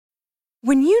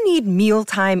When you need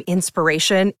mealtime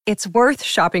inspiration, it's worth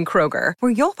shopping Kroger,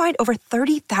 where you'll find over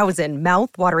 30,000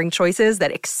 mouth-watering choices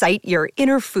that excite your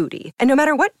inner foodie. And no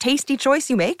matter what tasty choice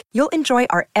you make, you'll enjoy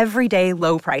our everyday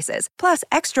low prices, plus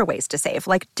extra ways to save,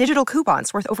 like digital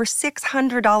coupons worth over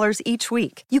 $600 each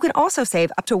week. You can also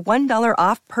save up to $1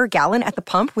 off per gallon at the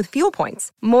pump with fuel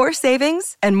points. More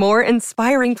savings and more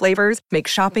inspiring flavors make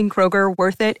shopping Kroger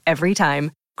worth it every time.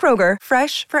 Kroger,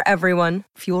 fresh for everyone.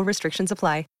 Fuel restrictions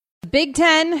apply. Big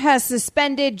Ten has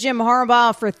suspended Jim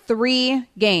Harbaugh for 3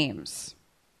 games.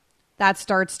 That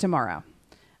starts tomorrow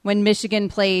when Michigan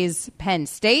plays Penn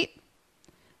State.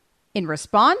 In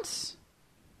response,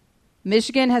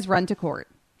 Michigan has run to court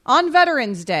on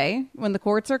Veterans Day when the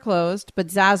courts are closed. But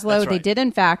Zaslow, They did,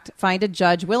 in fact, find a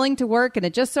judge willing to work. And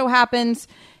it just so happens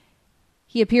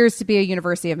he appears to be a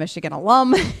University of Michigan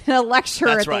alum, a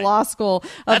lecturer at the law school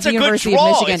of the University of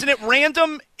Michigan. Isn't it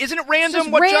random?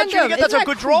 What judge you get? That's a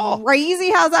good draw. Crazy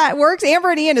how that works. Amber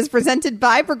and Ian is presented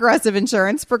by Progressive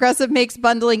Insurance. Progressive makes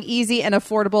bundling easy and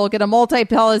affordable. Get a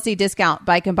multi-policy discount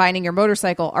by combining your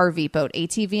motorcycle, RV, boat,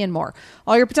 ATV, and more.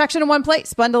 All your protection in one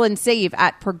place. Bundle and save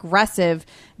at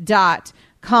progressive.com.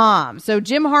 So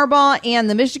Jim Harbaugh and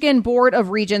the Michigan Board of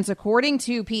Regents, according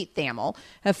to Pete Thamel,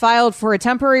 have filed for a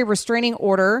temporary restraining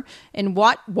order in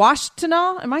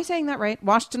Washtenaw. Am I saying that right?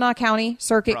 Washtenaw County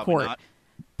Circuit Court. Not.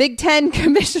 Big Ten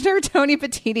Commissioner Tony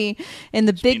Petitti and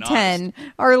the Big Ten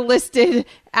are listed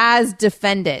as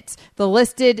defendants. The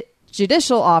listed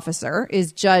judicial officer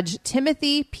is Judge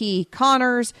Timothy P.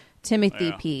 Connors.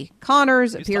 Timothy P.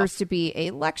 Connors appears to be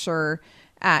a lecturer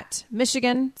at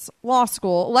Michigan's law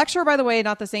school. Lecturer, by the way,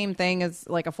 not the same thing as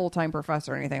like a full-time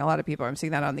professor or anything. A lot of people, I'm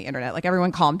seeing that on the internet. Like,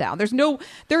 everyone calm down.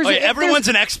 Everyone's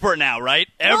an expert now, right?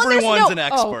 Everyone's an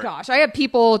expert. Oh gosh, I have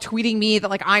people tweeting me that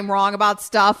like I'm wrong about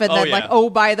stuff, and by the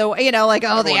way,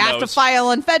 Everyone they have knows. to file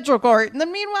in federal court, and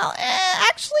then meanwhile,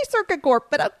 actually circuit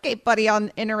court. But okay, buddy,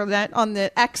 on internet, on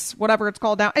the X, whatever it's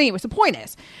called now. Anyways, the point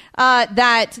is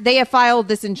that they have filed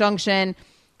this injunction.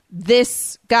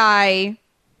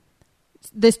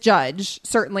 This judge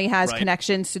certainly has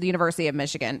connections to the University of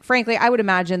Michigan. Frankly, I would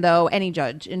imagine, though, any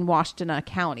judge in Washtenaw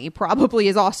County probably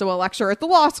is also a lecturer at the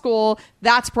law school.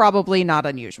 That's probably not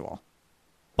unusual.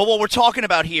 But what we're talking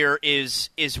about here is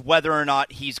whether or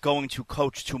not he's going to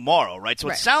coach tomorrow, right? So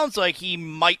it sounds like he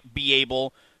might be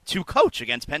able to coach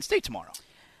against Penn State tomorrow.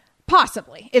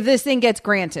 Possibly, if this thing gets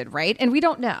granted, right? And we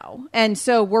don't know. And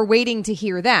so we're waiting to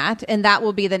hear that, and that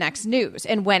will be the next news.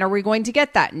 And when are we going to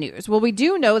get that news? Well, we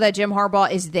do know that Jim Harbaugh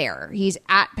is there. He's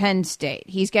at Penn State.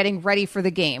 He's getting ready for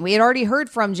the game. We had already heard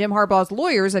from Jim Harbaugh's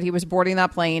lawyers that he was boarding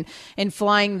that plane and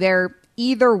flying there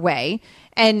either way,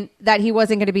 and that he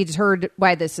wasn't going to be deterred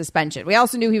by the suspension. We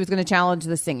also knew he was going to challenge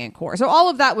the singing corps. So all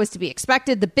of that was to be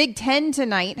expected. The Big Ten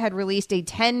tonight had released a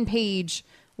 10-page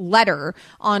letter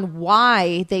on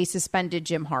why they suspended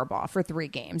Jim Harbaugh for 3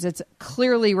 games. It's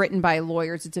clearly written by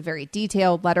lawyers. It's a very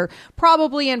detailed letter,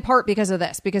 probably in part because of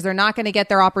this, because they're not going to get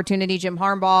their opportunity. Jim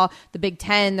Harbaugh, the Big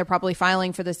Ten, they're probably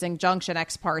filing for this injunction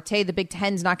ex parte. The Big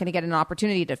Ten's not going to get an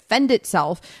opportunity to defend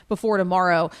itself before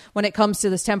tomorrow when it comes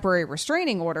to this temporary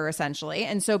restraining order, essentially.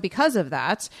 And so because of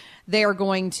that, they are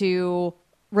going to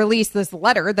release this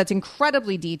letter that's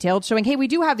incredibly detailed, showing, hey, we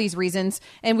do have these reasons,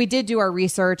 and we did do our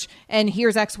research, and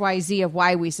here's XYZ of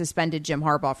why we suspended Jim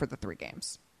Harbaugh for the 3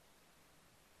 games.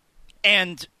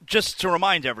 And just to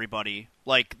remind everybody,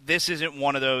 like, this isn't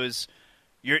one of those,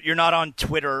 you're not on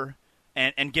Twitter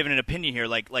and giving an opinion here.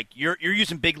 Like you're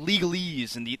using big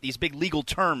legalese and these big legal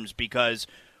terms because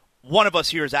one of us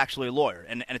here is actually a lawyer,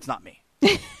 and it's not me.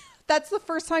 That's the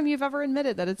first time you've ever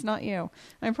admitted that it's not you.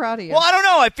 I'm proud of you. Well, I don't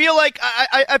know. I feel like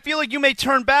I feel like you may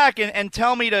turn back and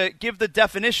tell me to give the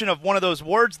definition of one of those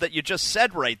words that you just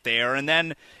said right there, and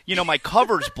then, my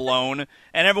cover's blown,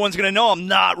 and everyone's going to know I'm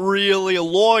not really a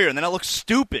lawyer, and then I look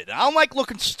stupid. I don't like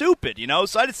looking stupid,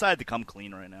 so I decided to come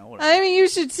clean right now. Whatever. I mean, you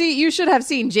should have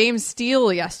seen James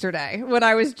Steele yesterday when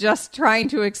I was just trying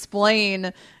to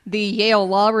explain the Yale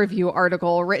Law Review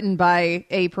article written by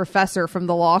a professor from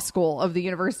the law school of the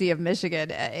University of Michigan.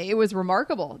 It was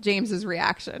remarkable, James's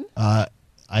reaction. I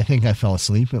think I fell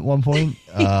asleep at one point.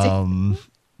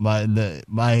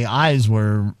 My eyes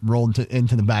were rolled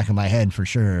into the back of my head for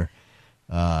sure.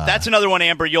 That's another one,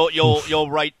 Amber.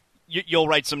 You'll write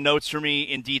some notes for me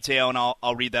in detail, and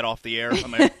I'll read that off the air.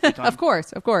 Of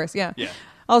course, yeah.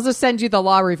 I'll just send you the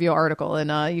Law Review article,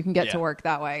 and you can get to work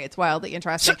that way. It's wildly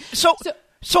interesting.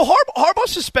 So Harbaugh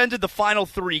suspended the final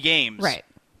 3 games, right?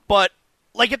 But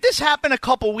if this happened a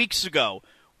couple weeks ago,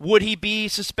 would he be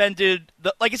suspended?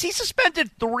 Is he suspended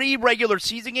 3 regular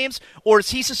season games, or is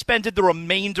he suspended the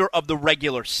remainder of the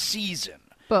regular season?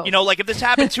 Both. You know, like if this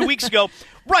happened 2 weeks ago,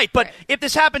 right, but Right. if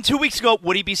this happened 2 weeks ago,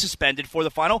 would he be suspended for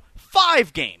the final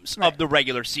 5 games of the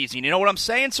regular season? You know what I'm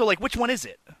saying? So, like, which one is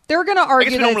it? They're going to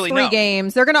argue we that don't it's really 3 know.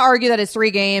 games. They're going to argue that it's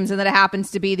 3 games and that it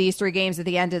happens to be these 3 games at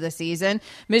the end of the season.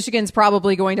 Michigan's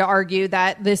probably going to argue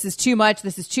that this is too much,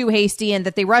 this is too hasty, and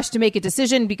that they rushed to make a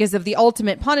decision because of the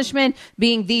ultimate punishment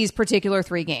being these particular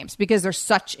 3 games, because they're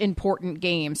such important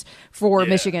games for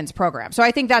Michigan's program. So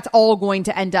I think that's all going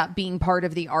to end up being part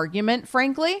of the argument,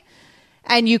 frankly.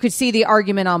 And you could see the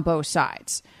argument on both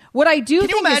sides. What I do Can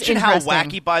you think is imagine how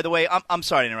interesting- wacky, by the way, I'm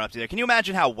sorry to interrupt you there. Can you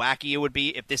imagine how wacky it would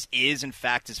be if this is, in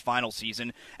fact, his final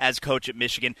season as coach at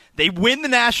Michigan? They win the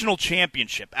national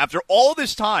championship. After all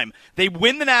this time, they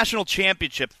win the national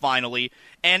championship finally,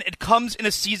 and it comes in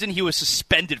a season he was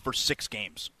suspended for 6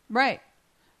 games. Right.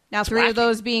 Now, 3 of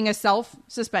those being a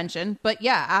self-suspension, but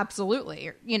yeah,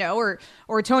 absolutely. You know,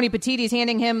 or Tony Petitti's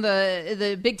handing him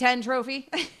the Big Ten trophy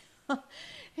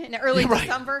in early Right.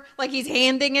 December. Like he's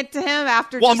handing it to him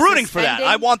after Well, just I'm rooting for that. suspending.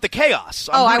 I want the chaos.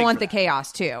 I want the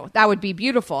chaos too. That would be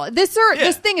beautiful. This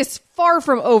thing is far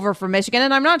from over for Michigan,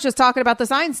 and I'm not just talking about the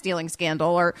sign stealing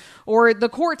scandal or the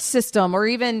court system or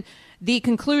even the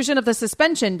conclusion of the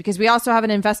suspension, because we also have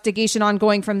an investigation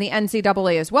ongoing from the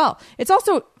NCAA as well. It's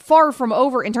also far from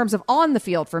over in terms of on the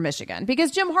field for Michigan,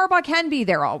 because Jim Harbaugh can be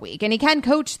there all week and he can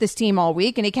coach this team all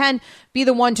week and he can be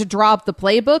the one to draw up the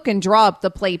playbook and draw up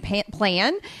the play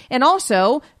plan. And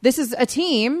also, this is a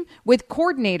team with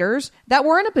coordinators that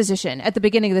were in a position at the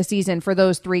beginning of the season for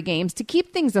those 3 games to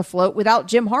keep things afloat without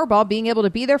Jim Harbaugh being able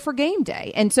to be there for game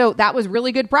day. And so that was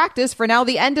really good practice for now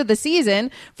the end of the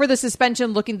season for the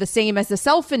suspension looking the same as the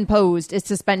self-imposed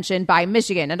suspension by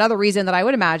Michigan. Another reason that I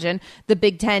would imagine the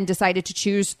Big Ten decided to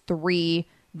choose 3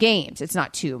 games. It's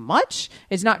not too much.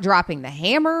 It's not dropping the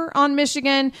hammer on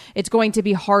Michigan. It's going to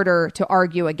be harder to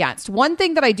argue against. One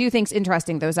thing that I do think is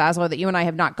interesting, though, Zaslow, that you and I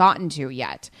have not gotten to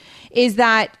yet, is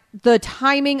that the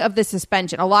timing of the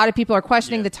suspension. A lot of people are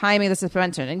questioning the timing of the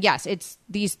suspension. And yes, it's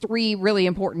these 3 really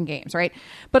important games, right?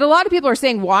 But a lot of people are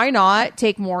saying, why not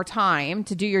take more time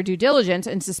to do your due diligence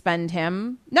and suspend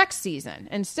him next season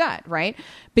instead, right?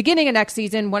 Beginning of next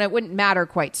season when it wouldn't matter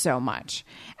quite so much.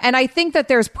 And I think that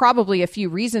there's probably a few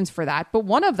reasons for that. But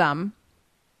one of them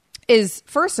is,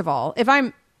 first of all, if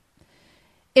I'm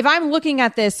looking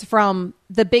at this from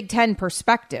the Big Ten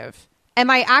perspective, am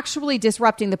I actually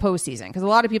disrupting the postseason? Because a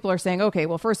lot of people are saying, okay,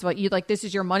 well, first of all, this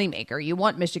is your moneymaker. You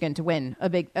want Michigan to win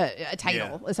a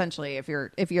title, essentially, if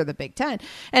you're the Big Ten.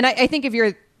 And I think if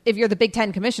you're the Big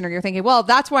Ten commissioner, you're thinking, well,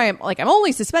 that's why I'm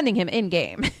only suspending him in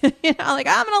game. I'm going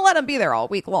to let him be there all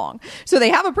week long. So they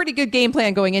have a pretty good game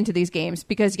plan going into these games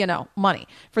because, money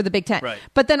for the Big Ten. Right.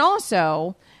 But then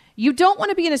also, you don't want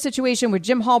to be in a situation where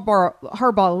Jim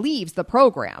Harbaugh leaves the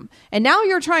program. And now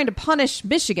you're trying to punish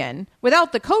Michigan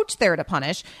without the coach there to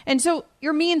punish. And so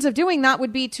your means of doing that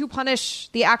would be to punish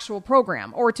the actual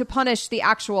program or to punish the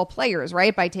actual players,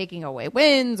 right? By taking away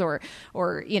wins or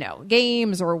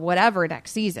games or whatever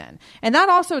next season. And that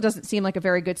also doesn't seem like a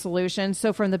very good solution.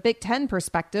 So from the Big Ten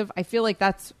perspective, I feel like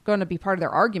that's going to be part of their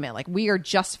argument. Like, we are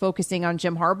just focusing on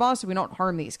Jim Harbaugh so we don't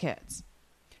harm these kids.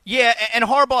 Yeah, and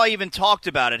Harbaugh even talked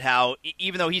about it, how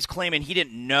even though he's claiming he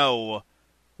didn't know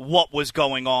what was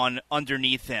going on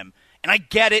underneath him. And I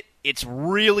get it. It's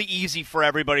really easy for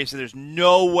everybody, so there's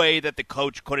no way that the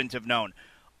coach couldn't have known.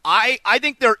 I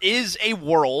think there is a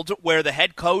world where the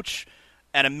head coach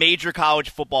at a major college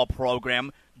football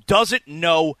program doesn't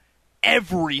know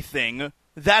everything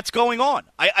that's going on.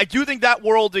 I do think that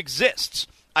world exists.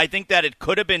 I think that it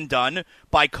could have been done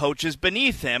by coaches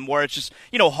beneath him, where it's just,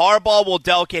 Harbaugh will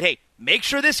delegate, hey, make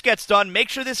sure this gets done, make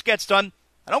sure this gets done.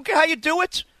 I don't care how you do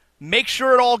it. Make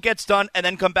sure it all gets done, and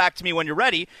then come back to me when you're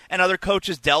ready. And other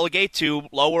coaches delegate to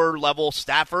lower-level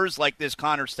staffers like this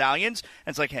Connor Stallions.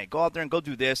 And it's like, hey, go out there and go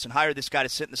do this and hire this guy to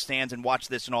sit in the stands and watch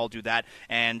this and all do that.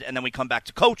 And then we come back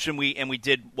to coach, and we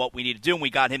did what we needed to do, and we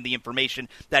got him the information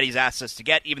that he's asked us to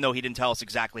get, even though he didn't tell us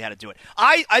exactly how to do it.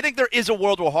 I think there is a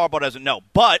world where Harbaugh doesn't know,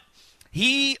 but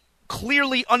he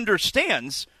clearly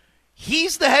understands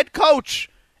he's the head coach,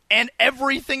 and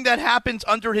everything that happens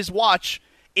under his watch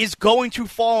is going to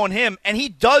fall on him, and he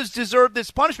does deserve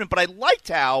this punishment. But I liked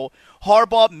how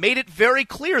Harbaugh made it very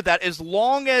clear that as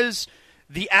long as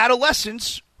the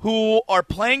adolescents who are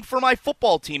playing for my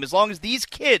football team, as long as these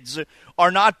kids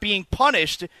are not being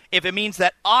punished, if it means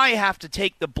that I have to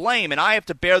take the blame and I have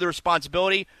to bear the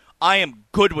responsibility, I am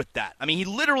good with that. I mean, he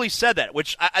literally said that,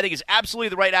 which I think is absolutely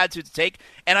the right attitude to take.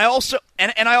 And I also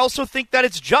think that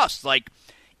it's just. Like,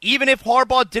 even if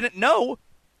Harbaugh didn't know,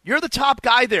 you're the top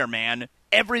guy there, man.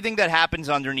 Everything that happens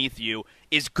underneath you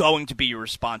is going to be your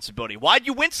responsibility. Why'd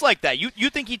you wince like that? You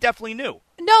think he definitely knew?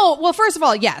 No, well, first of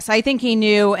all, yes, I think he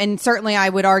knew, and certainly I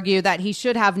would argue that he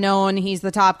should have known. He's the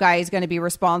top guy. He's going to be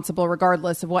responsible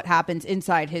regardless of what happens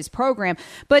inside his program.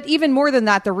 But even more than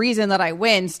that, the reason that I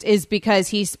winced is because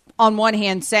he's on one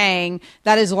hand saying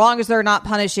that as long as they're not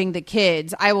punishing the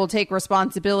kids, I will take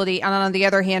responsibility. And on the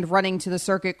other hand, running to the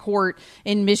circuit court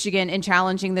in Michigan and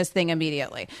challenging this thing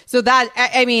immediately. So that,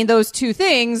 I mean, those two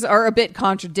things are a bit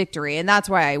contradictory. And that's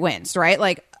why I winced, right?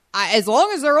 Like, as long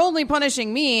as they're only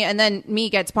punishing me and then me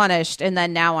gets punished and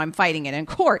then now I'm fighting it in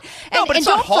court. No, but it's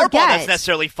not Harbaugh that's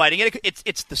necessarily fighting it.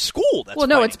 It's the school that's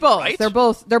no, it's both. Right? They're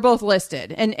both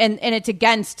listed. And it's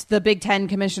against the Big Ten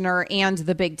commissioner and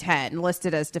the Big Ten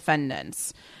listed as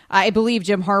defendants. I believe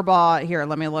Jim Harbaugh, here,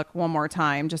 let me look one more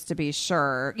time just to be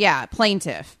sure. Yeah,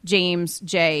 plaintiff, James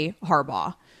J.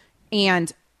 Harbaugh.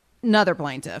 And another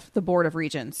plaintiff, the Board of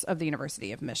Regents of the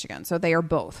University of Michigan. So they are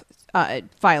both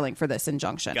filing for this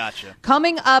injunction. Gotcha.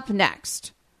 Coming up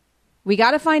next, we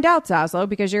got to find out, Zaslow,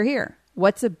 because you're here.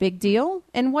 What's a big deal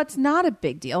and what's not a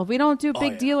big deal? If we don't do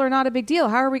big deal or not a big deal,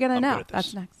 how are we going to know?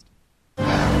 That's next.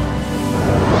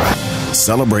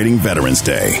 Celebrating Veterans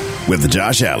Day with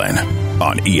Josh Allen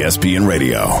on ESPN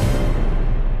Radio.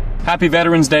 Happy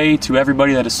Veterans Day to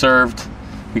everybody that has served.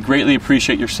 We greatly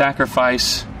appreciate your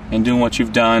sacrifice and doing what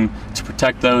you've done to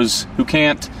protect those who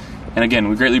can't. And again,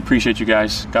 we greatly appreciate you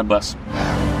guys. God bless.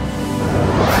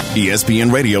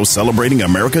 ESPN Radio celebrating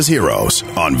America's heroes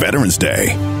on Veterans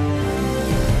Day.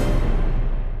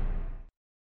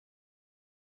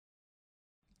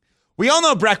 We all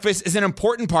know breakfast is an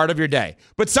important part of your day,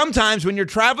 but sometimes when you're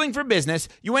traveling for business,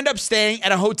 you end up staying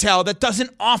at a hotel that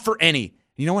doesn't offer any.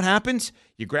 You know what happens?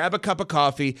 You grab a cup of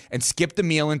coffee and skip the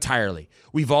meal entirely.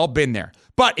 We've all been there.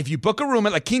 But if you book a room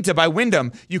at La Quinta by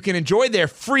Wyndham, you can enjoy their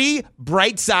free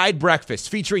Bright Side breakfast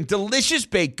featuring delicious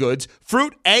baked goods,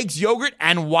 fruit, eggs, yogurt,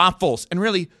 and waffles. And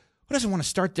really, who doesn't want to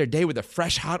start their day with a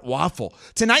fresh, hot waffle?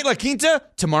 Tonight, La Quinta,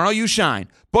 tomorrow you shine.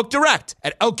 Book direct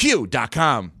at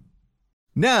lq.com.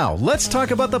 Now, let's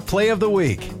talk about the play of the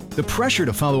week. The pressure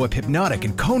to follow up Hypnotic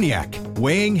and Cognac,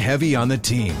 weighing heavy on the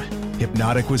team.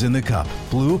 Hypnotic was in the cup,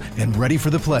 blue, and ready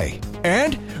for the play.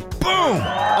 And boom!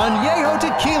 Añejo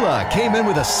Tequila came in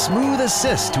with a smooth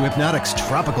assist to Hypnotic's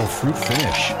tropical fruit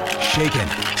finish. Shaken,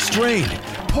 strained,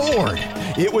 poured.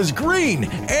 It was green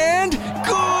and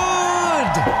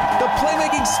good! The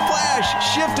playmaking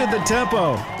splash shifted the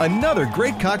tempo. Another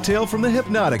great cocktail from the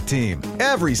Hypnotic team.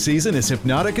 Every season is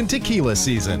Hypnotic and Tequila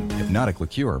season. Hypnotic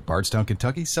Liqueur, Bardstown,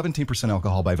 Kentucky, 17%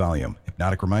 alcohol by volume.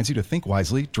 Hypnotic reminds you to think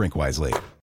wisely, drink wisely.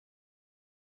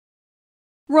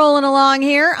 Rolling along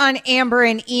here on Amber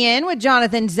and Ian with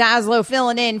Jonathan Zaslow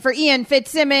filling in for Ian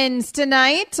Fitzsimmons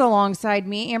tonight alongside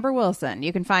me, Amber Wilson.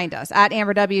 You can find us at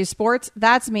Amber W Sports.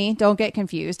 That's me. Don't get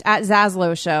confused. At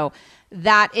Zaslow Show.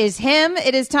 That is him.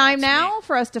 It is time now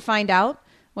for us to find out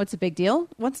what's a big deal,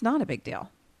 what's not a big deal.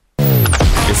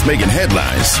 It's making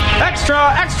headlines.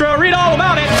 Extra, read all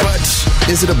about it. But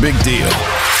is it a big deal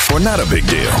or not a big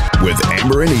deal with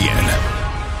Amber and Ian?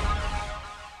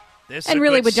 And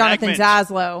really with Jonathan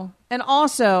Zaslow. And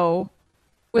also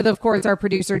with, of course, our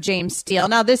producer, James Steele.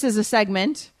 Now, this is a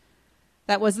segment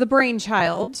that was the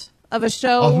brainchild of a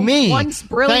show of me. Once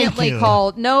brilliantly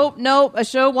called. Nope. A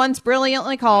show once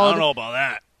brilliantly called. I don't know about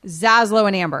that. Zaslow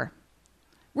and Amber.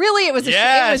 Really, it was it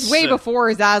was way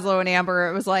before Zaslow and Amber.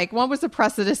 It was like, what was the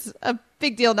precedent? A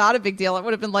big deal, not a big deal. It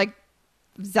would have been like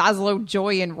Zaslow,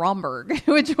 Joy, and Romberg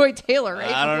with Joy Taylor, right?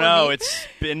 I don't know. It's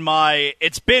been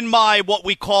my what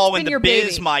we call in the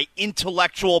biz baby. My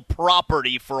intellectual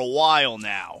property for a while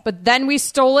now. But then we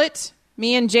stole it.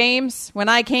 Me and James, when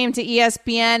I came to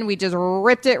ESPN, we just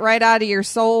ripped it right out of your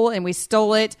soul and we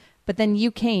stole it. But then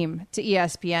you came to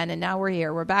ESPN and now we're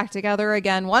here. We're back together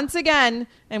again, once again,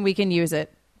 and we can use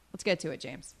it. Let's get to it,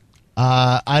 James.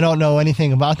 I don't know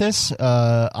anything about this.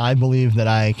 I believe that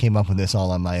I came up with this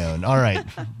all on my own. All right,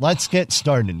 let's get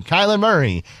started. Kyler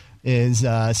Murray is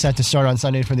set to start on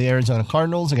Sunday for the Arizona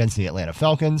Cardinals against the Atlanta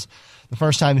Falcons. The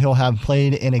first time he'll have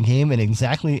played in a game in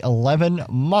exactly 11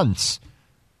 months.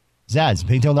 Zads,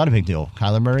 big deal, not a big deal?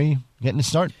 Kyler Murray getting to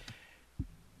start?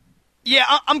 Yeah,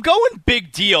 I'm going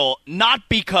big deal, not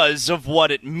because of what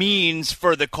it means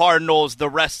for the Cardinals the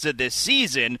rest of this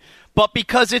season, but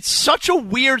because it's such a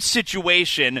weird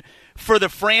situation for the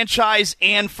franchise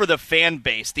and for the fan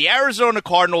base. The Arizona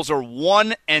Cardinals are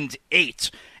 1-8,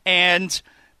 and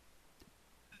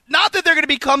not that they're going to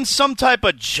become some type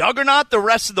of juggernaut the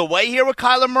rest of the way here with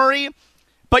Kyler Murray,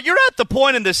 but you're at the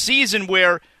point in the season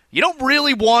where you don't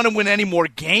really want to win any more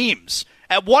games.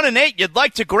 At 1-8, you'd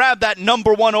like to grab that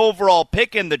number 1 overall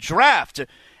pick in the draft.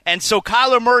 And so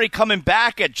Kyler Murray coming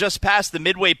back at just past the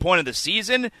midway point of the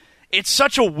season, it's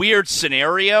such a weird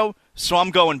scenario. So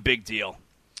I'm going big deal.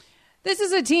 This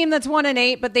is a team that's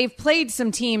 1-8, but they've played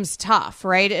some teams tough,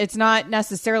 right? It's not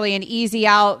necessarily an easy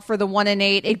out for the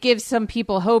 1-8. It gives some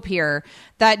people hope here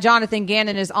that Jonathan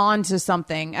Gannon is on to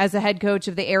something as the head coach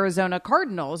of the Arizona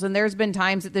Cardinals. And there's been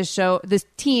times that this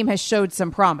team has showed some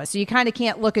promise. So you kind of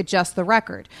can't look at just the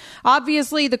record.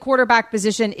 Obviously, the quarterback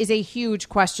position is a huge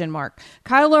question mark.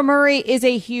 Kyler Murray is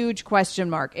a huge question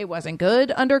mark. It wasn't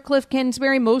good under Cliff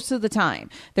Kingsbury most of the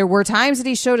time. There were times that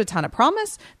he showed a ton of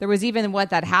promise. There was even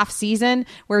that half season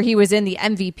where he was in the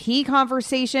MVP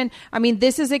conversation. I mean,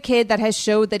 this is a kid that has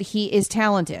showed that he is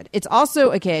talented. It's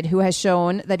also a kid who has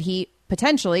shown that he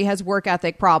potentially has work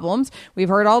ethic problems. We've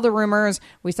heard all the rumors.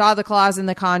 We saw the clause in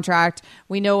the contract.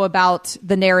 We know about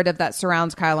the narrative that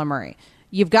surrounds Kyler Murray.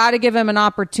 You've got to give him an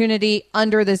opportunity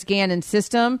under this Gannon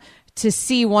system to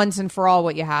see once and for all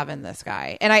what you have in this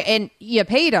guy. And you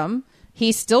paid him.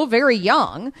 He's still very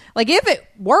young. Like, if it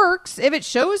works, if it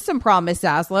shows some promise,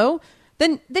 Zaslow,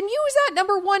 then use that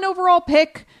number 1 overall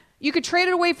pick. You could trade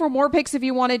it away for more picks if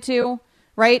you wanted to,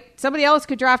 right? Somebody else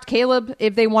could draft Caleb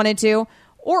if they wanted to.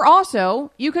 Or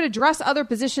also, you could address other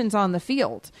positions on the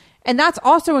field. And that's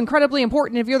also incredibly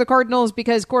important if you're the Cardinals,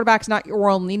 because quarterback's not your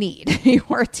only need. You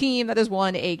are a team that has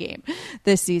won a game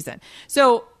this season.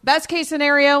 So best case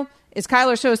scenario is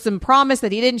Kyler shows some promise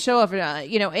that he didn't show up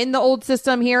in the old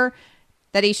system here,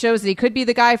 that he shows that he could be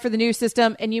the guy for the new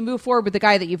system, and you move forward with the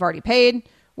guy that you've already paid.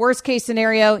 Worst case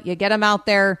scenario, you get him out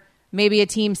there, maybe a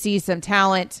team sees some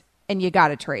talent, and you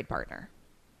got a trade partner.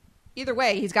 Either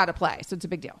way, he's got to play, so it's a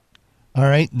big deal. All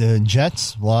right, the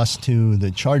Jets lost to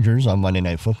the Chargers on Monday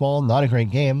Night Football. Not a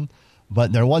great game,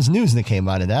 but there was news that came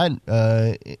out of that.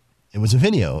 It was a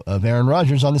video of Aaron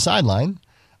Rodgers on the sideline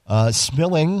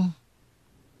spilling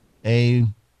a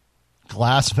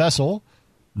glass vessel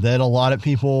that a lot of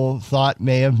people thought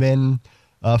may have been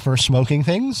for smoking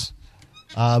things.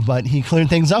 But he cleared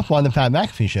things up on the Pat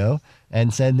McAfee show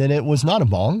and said that it was not a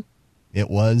bong. It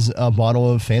was a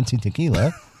bottle of fancy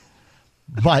tequila.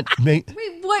 But wait,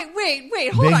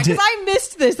 hold on, because I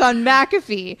missed this on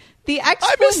McAfee. The explanation,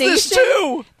 I missed this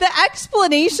too. The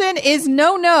explanation is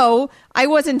no, I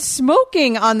wasn't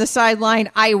smoking on the sideline.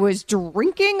 I was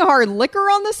drinking hard liquor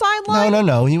on the sideline.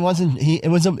 No. He wasn't. It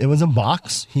was a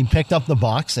box. He picked up the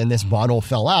box, and this bottle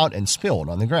fell out and spilled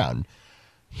on the ground.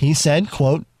 He said,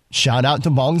 "quote Shout out to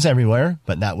bongs everywhere,"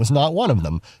 but that was not one of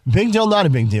them. Big deal, not a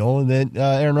big deal that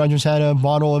Aaron Rodgers had a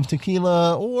bottle of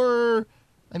tequila, or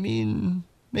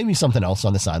maybe something else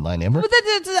on the sideline, Amber.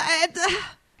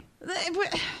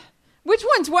 Which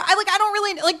ones? I don't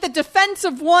really like the defense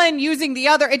of one using the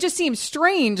other. It just seems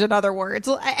strange. In other words,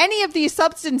 any of these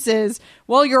substances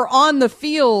while you're on the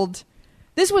field.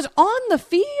 This was on the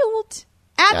field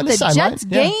at the Jets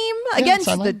game against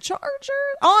the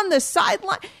Chargers on the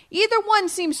sideline. Either one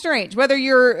seems strange. Whether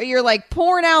you're like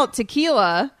pouring out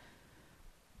tequila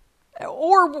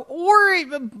or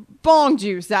bong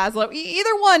juice, Zaslow.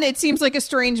 Either one, it seems like a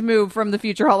strange move from the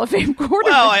future Hall of Fame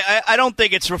quarterback. Well, I don't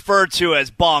think it's referred to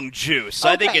as bong juice.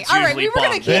 Okay. I think it's usually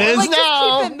bong juice. Just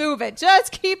keep it moving.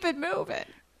 Just keep it moving.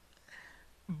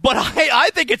 But I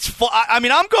think it's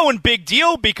I'm going big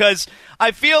deal because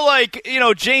I feel like,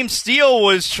 James Steele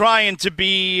was trying to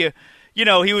be,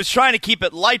 he was trying to keep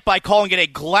it light by calling it a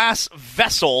glass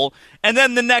vessel. And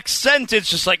then the next sentence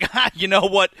just like, you know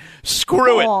what?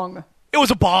 Screw it. It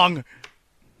was a bong.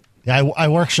 Yeah, I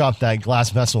workshopped that glass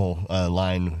vessel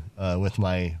line with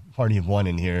my party of one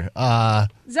in here.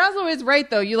 Zaslow is right,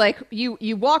 though.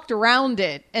 You walked around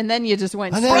it, and then you just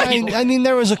went straight.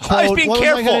 There was a quote. I was being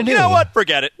careful. You know what?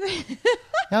 Forget it.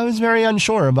 I was very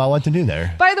unsure about what to do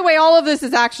there. By the way, all of this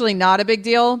is actually not a big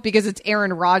deal because it's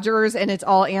Aaron Rodgers, and it's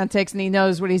all antics, and he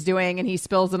knows what he's doing, and he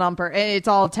spills it on it's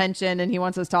all tension, and he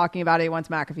wants us talking about it. He wants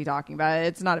McAfee talking about it.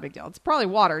 It's not a big deal. It's probably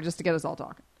water just to get us all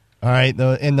talking. All right.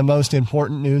 In the most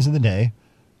important news of the day,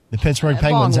 the Pittsburgh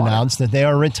Penguins announced that they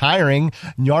are retiring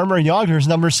Jaromir Jagr's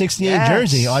number 68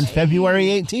 jersey on February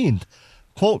 18th.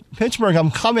 Quote, "Pittsburgh, I'm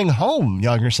coming home,"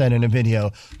 Jagr said in a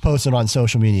video posted on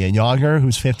social media. Jagr,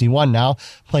 who's 51 now,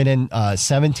 played in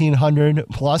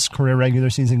 1,700-plus career regular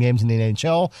season games in the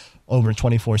NHL over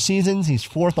 24 seasons. He's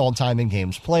fourth all-time in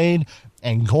games played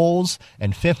and goals,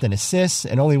 and fifth in assists.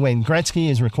 And only Wayne Gretzky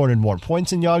has recorded more points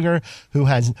than Jagr, who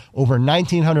has over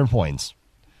 1,900 points.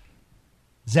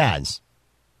 Zaz.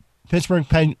 Pittsburgh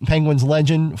Penguins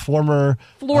legend, former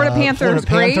Florida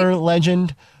Panther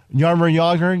legend, Jaromir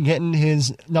Jagr getting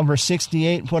his number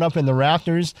 68 put up in the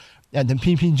rafters at the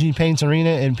PPG Paints Arena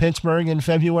in Pittsburgh in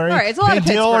February. All right, it's a lot big of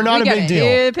Pittsburgh. Deal or not a big deal?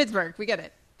 Yeah, Pittsburgh, we get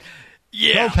it.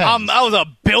 Yeah, Go Pens. that was a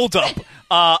build-up.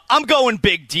 I'm going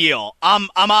big deal. I'm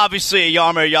obviously a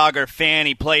Jaromir Jagr fan.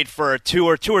 He played for two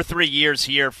or 3 years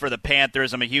here for the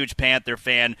Panthers. I'm a huge Panther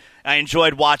fan. I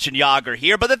enjoyed watching Jagr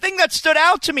here. But the thing that stood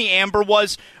out to me, Amber,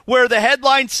 was where the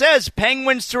headline says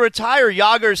Penguins to retire.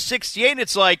 Jagr's 68.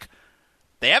 It's like,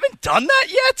 they haven't done that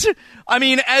yet? I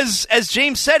mean, as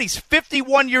James said, he's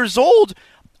 51 years old.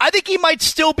 I think he might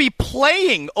still be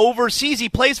playing overseas. He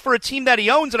plays for a team that he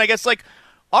owns, and I guess, like,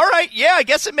 all right, yeah, I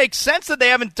guess it makes sense that they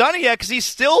haven't done it yet because he's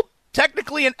still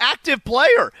technically an active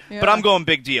player. Yeah. But I'm going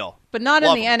big deal. But not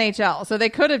in the NHL, so they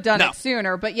could have done it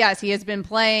sooner. But yes, he has been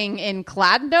playing in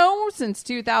Kladno since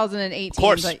 2018. Of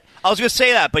course. I was going to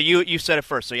say that, but you said it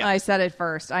first, so yeah. I said it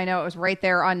first. I know it was right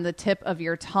there on the tip of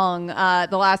your tongue.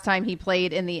 The last time he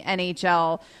played in the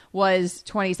NHL was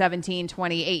 2017,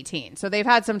 2018. So they've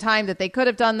had some time that they could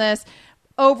have done this.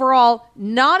 Overall,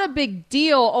 not a big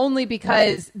deal, only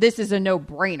because this is a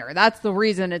no-brainer. That's the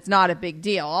reason it's not a big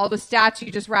deal. All the stats you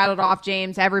just rattled off,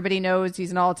 James, everybody knows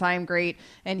he's an all-time great,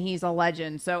 and he's a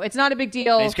legend. So it's not a big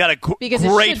deal. He's got a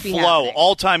great flow,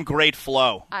 all-time great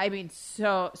flow. I mean,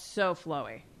 so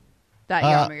flowy. That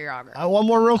Jaromir Jagr. One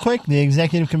more real quick. The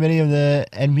executive committee of the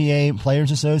NBA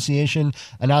Players Association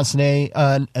announced today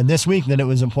and this week that it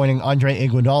was appointing Andre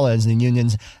Iguodala as the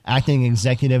union's acting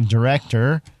executive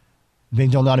director. Big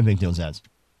deal, not a big deal, Zaz?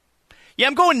 Yeah,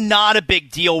 I'm going not a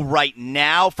big deal right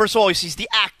now. First of all, he's the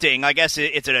acting. I guess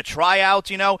it's a tryout,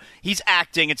 you know. He's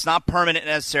acting. It's not permanent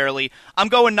necessarily. I'm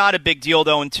going not a big deal,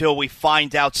 though, until we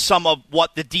find out some of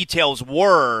what the details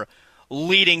were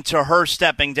leading to her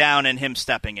stepping down and him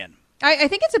stepping in. I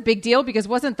think it's a big deal because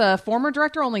wasn't the former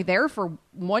director only there for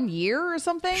 1 year or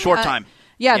something? Short time.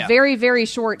 Yeah, very, very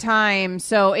short time.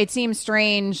 So it seems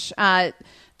strange the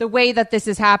way that this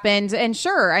has happened. And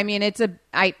sure, I mean, it's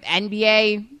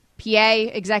NBA PA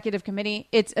executive committee.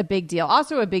 It's a big deal.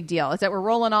 Also a big deal is that we're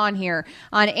rolling on here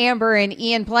on Amber and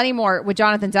Ian, plenty more with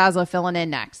Jonathan Zaslow filling in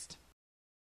next.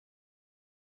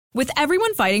 With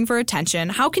everyone fighting for attention,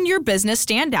 how can your business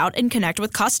stand out and connect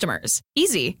with customers?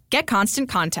 Easy. Get Constant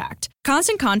Contact.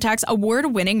 Constant Contact's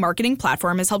award-winning marketing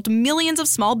platform has helped millions of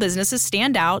small businesses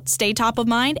stand out, stay top of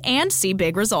mind, and see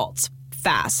big results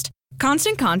fast.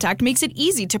 Constant Contact makes it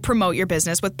easy to promote your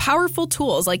business with powerful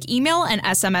tools like email and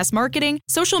SMS marketing,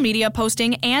 social media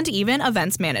posting, and even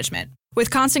events management.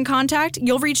 With Constant Contact,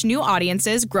 you'll reach new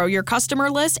audiences, grow your customer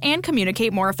list, and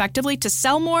communicate more effectively to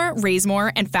sell more, raise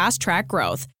more, and fast-track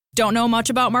growth. Don't know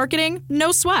much about marketing?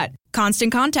 No sweat.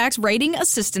 Constant Contact's writing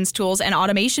assistance tools and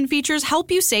automation features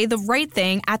help you say the right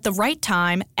thing at the right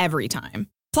time, every time.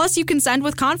 Plus, you can send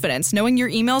with confidence, knowing your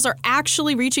emails are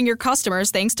actually reaching your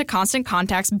customers thanks to Constant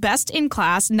Contact's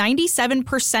best-in-class 97%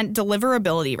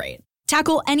 deliverability rate.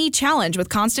 Tackle any challenge with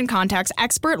Constant Contact's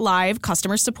expert live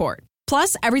customer support.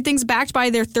 Plus, everything's backed by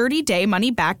their 30-day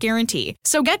money-back guarantee.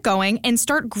 So get going and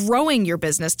start growing your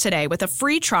business today with a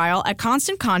free trial at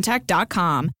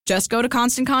ConstantContact.com. Just go to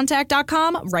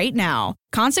ConstantContact.com right now.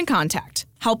 Constant Contact,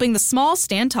 helping the small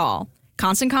stand tall.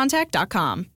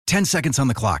 ConstantContact.com. 10 seconds on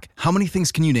the clock. How many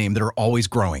things can you name that are always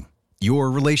growing?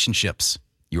 Your relationships,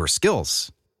 your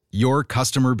skills, your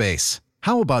customer base.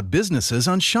 How about businesses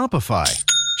on Shopify?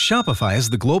 Shopify is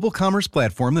the global commerce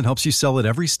platform that helps you sell at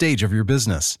every stage of your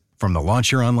business. From the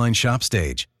launch your online shop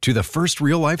stage, to the first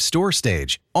real-life store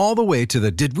stage, all the way to the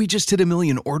did we just hit a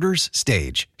million orders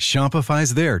stage,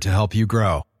 Shopify's there to help you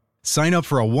grow. Sign up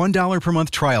for a $1 per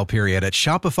month trial period at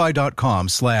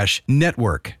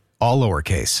shopify.com/network, all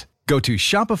lowercase. Go to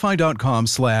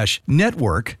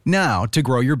shopify.com/network now to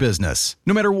grow your business,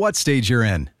 no matter what stage you're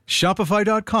in.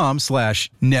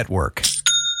 Shopify.com/network.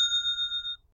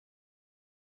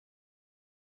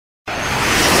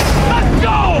 Let's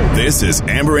go! This is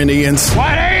Amber and Ian's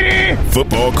 180!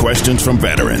 Football Questions from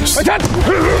Veterans.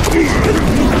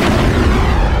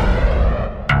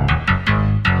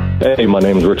 Hey, my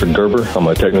name is Richard Gerber. I'm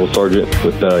a technical sergeant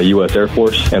with the U.S. Air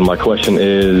Force. And my question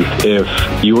is,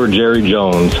 if you were Jerry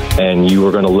Jones and you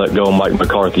were going to let go Mike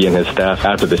McCarthy and his staff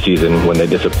after the season when they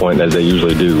disappoint as they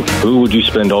usually do, who would you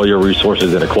spend all your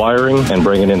resources in acquiring and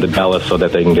bringing into Dallas so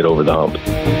that they can get over the hump?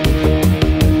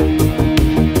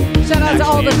 Shout out to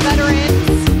all the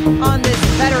veterans on this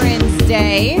Veterans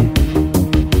Day.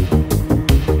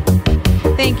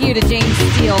 Thank you to James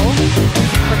Steele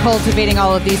for cultivating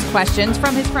all of these questions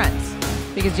from his friends,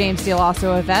 because James Steele,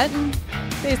 also a vet, and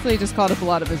basically just called up a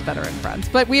lot of his veteran friends.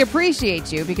 But we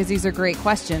appreciate you because these are great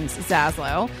questions,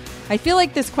 Zaslow. I feel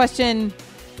like this question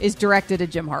is directed at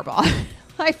Jim Harbaugh.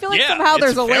 I feel like somehow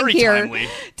there's a link here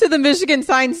to the Michigan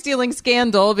sign stealing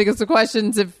scandal, because the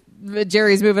questions have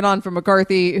Jerry's moving on from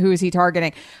McCarthy. Who is he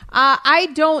targeting? I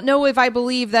don't know if I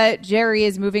believe that Jerry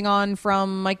is moving on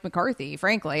from Mike McCarthy,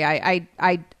 frankly.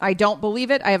 I don't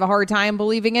believe it. I have a hard time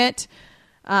believing it.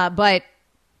 But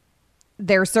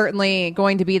there's certainly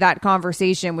going to be that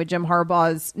conversation with Jim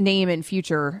Harbaugh's name and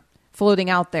future floating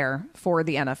out there for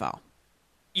the NFL.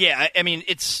 Yeah, I mean,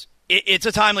 it's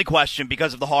a timely question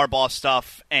because of the Harbaugh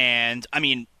stuff. And, I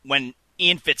mean, when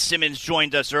Ian Fitzsimmons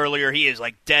joined us earlier, he is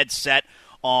like dead set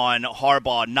on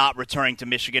Harbaugh not returning to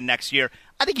Michigan next year.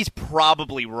 I think he's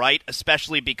probably right,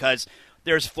 especially because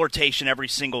there's flirtation every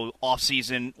single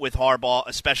offseason with Harbaugh,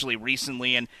 especially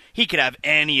recently, and he could have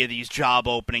any of these job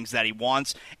openings that he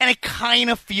wants. And it kind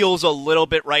of feels a little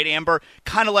bit right, Amber,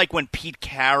 kind of like when Pete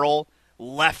Carroll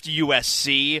left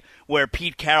USC, where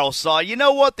Pete Carroll saw, you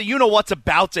know what, the you-know-what's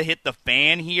about to hit the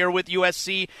fan here with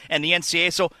USC and the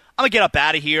NCAA, so I'm going to get up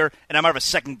out of here, and I'm going to have a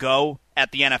second go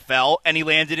at the NFL, and he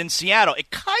landed in Seattle. It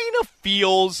kind of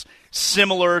feels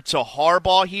similar to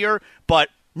Harbaugh here, but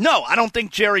no, I don't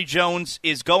think Jerry Jones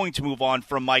is going to move on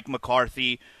from Mike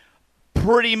McCarthy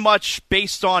pretty much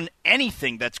based on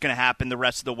anything that's going to happen the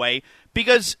rest of the way,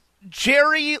 because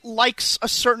Jerry likes a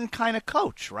certain kind of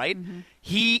coach, right? Mm-hmm.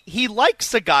 He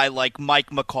likes a guy like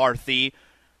Mike McCarthy.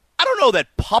 I don't know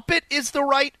that puppet is the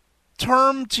right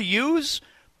term to use,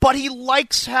 but he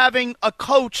likes having a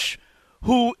coach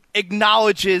who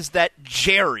acknowledges that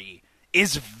Jerry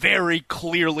is very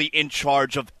clearly in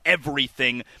charge of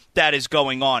everything that is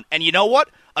going on. And you know what?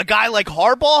 A guy like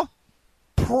Harbaugh,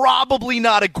 probably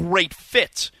not a great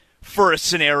fit for a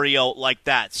scenario like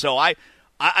that. So I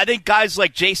think guys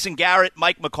like Jason Garrett,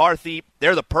 Mike McCarthy,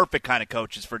 they're the perfect kind of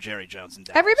coaches for Jerry Jones and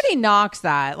Dallas. Everybody knocks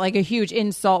that like a huge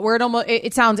insult, where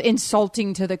it sounds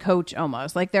insulting to the coach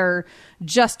almost, like they're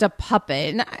just a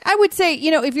puppet. And I would say,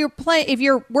 if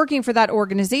you're working for that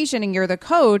organization and you're the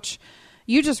coach,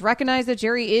 you just recognize that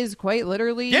Jerry is quite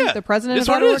literally the president of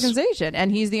that organization,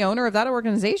 and he's the owner of that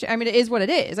organization. I mean, it is what it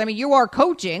is. I mean, you are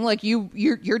coaching, like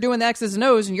you're doing the X's and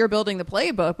O's, and you're building the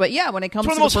playbook. But yeah, when it comes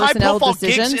to the personnel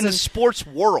decisions in the sports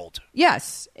world,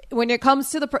 yes, when it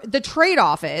comes to the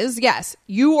trade-off is, yes,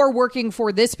 you are working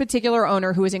for this particular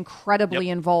owner who is incredibly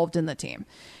involved in the team,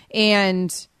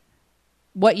 and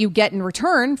what you get in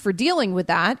return for dealing with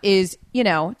that is,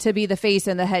 to be the face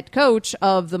and the head coach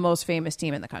of the most famous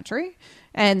team in the country,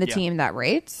 and the team that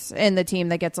rates, and the team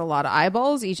that gets a lot of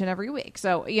eyeballs each and every week.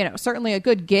 So, certainly a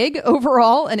good gig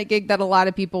overall, and a gig that a lot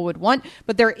of people would want,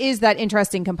 but there is that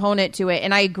interesting component to it.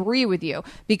 And I agree with you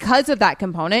because of that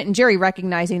component, and Jerry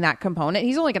recognizing that component,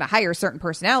 he's only going to hire certain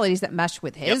personalities that mesh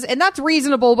with his. And that's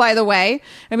reasonable, by the way.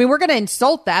 I mean, we're going to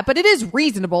insult that, but it is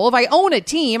reasonable. If I own a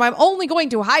team, I'm only going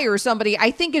to hire somebody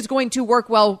I think is going to work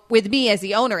well with me as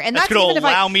the owner. And that's going to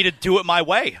allow me to do it my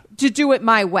way.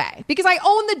 Because I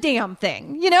own the damn thing.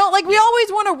 We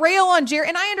always want to rail on Jerry,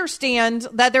 and I understand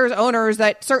that there's owners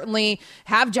that certainly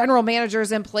have general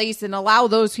managers in place and allow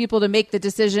those people to make the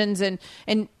decisions, and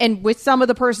with some of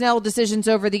the personnel decisions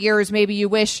over the years, maybe you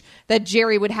wish that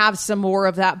Jerry would have some more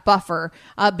of that buffer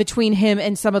between him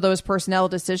and some of those personnel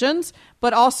decisions.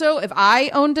 But also, if I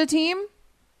owned a team,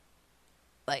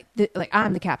 like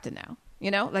I'm the captain now,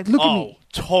 look at me.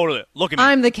 Totally. Look at me.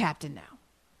 I'm the captain now.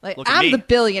 I'm the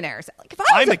billionaire. Like, if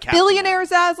I was a billionaire,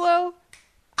 Zaslow,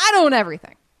 I'd own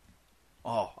everything.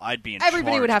 Oh, I'd be in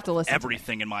Everybody charge would have to listen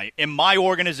everything to me. In my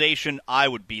organization, I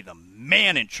would be the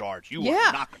man in charge. You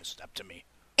are not going to step to me.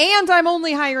 And I'm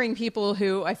only hiring people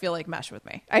who I feel like mesh with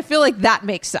me. I feel like that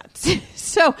makes sense.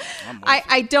 So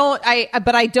I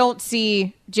don't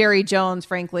see Jerry Jones,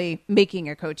 frankly, making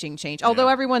a coaching change. Although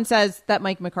everyone says that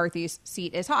Mike McCarthy's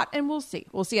seat is hot, and we'll see.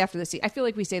 We'll see after the season. I feel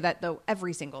like we say that, though,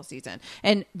 every single season.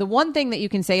 And the one thing that you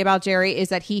can say about Jerry is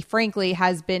that he, frankly,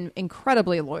 has been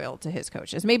incredibly loyal to his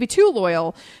coaches. Maybe too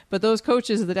loyal, but those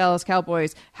coaches of the Dallas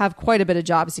Cowboys have quite a bit of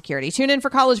job security. Tune in for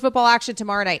college football action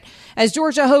tomorrow night as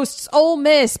Georgia hosts Ole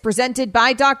Miss, presented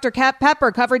by Dr.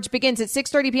 Pepper. Coverage begins at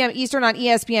 6:30 p.m. Eastern on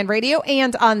ESPN Radio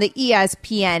and on the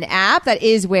ESPN app. That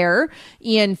is where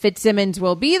Ian Fitzsimmons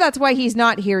will be. That's why he's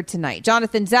not here tonight.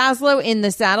 Jonathan Zaslow in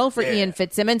the saddle for Ian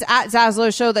Fitzsimmons. At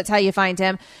Zaslow Show, that's how you find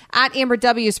him. At Amber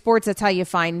W Sports, that's how you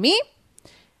find me.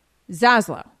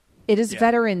 Zaslow, it is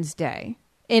Veterans Day.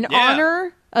 In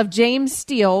honor of James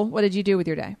Steele, what did you do with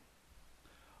your day?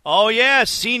 Oh, yeah.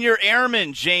 Senior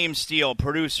Airman James Steele,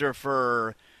 producer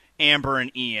for Amber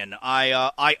and Ian.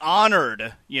 I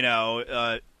honored,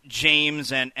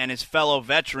 James and his fellow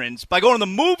veterans by going to the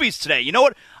movies today. You know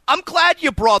what? I'm glad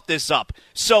you brought this up.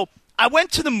 So I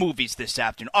went to the movies this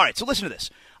afternoon. All right, so listen to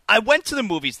this. I went to the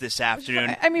movies this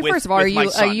afternoon. I mean, with, first of all, with my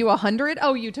son. are you 100?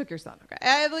 Oh, you took your son.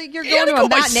 Okay, you're Yeah, going I to a go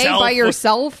matinee myself. by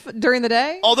yourself during the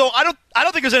day. Although I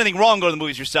don't think there's anything wrong going to the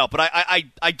movies yourself, but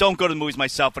I don't go to the movies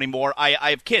myself anymore.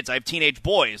 I have kids. I have teenage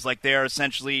boys. Like they're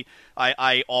essentially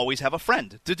I always have a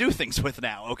friend to do things with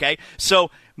now. Okay, so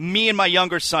me and my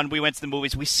younger son, we went to the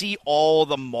movies. We see all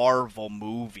the Marvel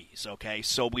movies. Okay,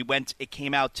 so we went. It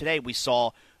came out today. We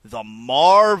saw the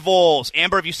Marvels.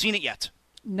 Amber, have you seen it yet?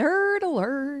 Nerd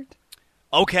alert.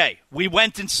 Okay, we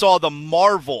went and saw the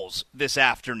Marvels this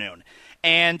afternoon.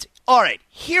 And, all right,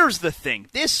 here's the thing.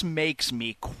 This makes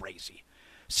me crazy.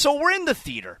 So we're in the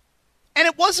theater, and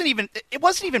it wasn't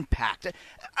even packed.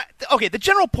 Okay, the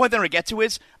general point that I'm going to get to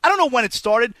is, I don't know when it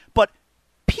started, but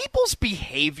people's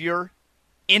behavior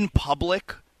in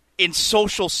public, in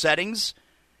social settings,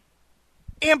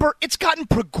 Amber, it's gotten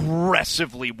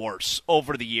progressively worse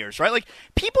over the years, right? Like,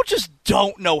 people just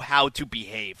don't know how to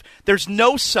behave. There's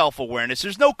no self-awareness.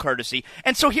 There's no courtesy.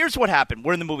 And so here's what happened.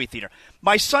 We're in the movie theater.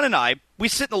 My son and I, we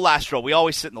sit in the last row. We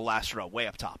always sit in the last row, way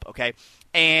up top, okay?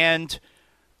 And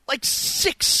like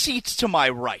 6 seats to my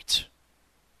right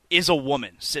is a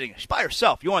woman sitting. She's by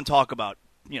herself. You want to talk about,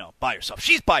 by herself.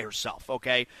 She's by herself,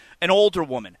 okay? An older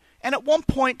woman. And at one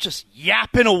point, just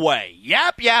yapping away.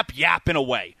 Yapping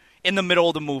away. In the middle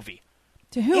of the movie.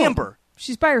 To who? Amber.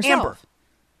 She's by herself.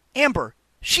 Amber.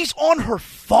 She's on her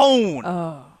phone.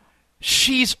 Oh.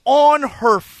 She's on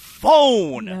her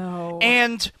phone. No.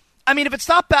 And, I mean, if it's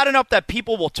not bad enough that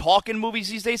people will talk in movies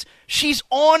these days, she's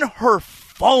on her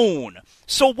phone.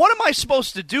 So what am I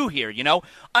supposed to do here,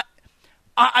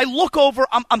 I look over,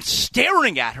 I'm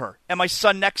staring at her, and my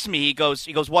son next to me, he goes,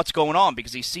 what's going on?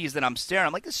 Because he sees that I'm staring.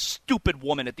 I'm like, this stupid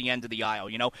woman at the end of the aisle,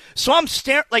 So I'm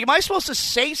staring, like, am I supposed to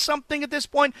say something at this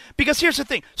point? Because here's the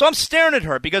thing. So I'm staring at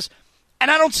her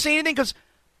and I don't say anything because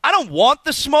I don't want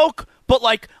the smoke, but,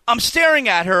 like, I'm staring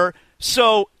at her,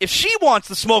 so if she wants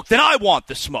the smoke, then I want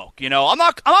the smoke, I'm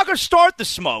not going to start the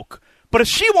smoke. But if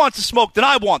she wants the smoke, then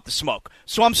I want the smoke.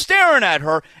 So I'm staring at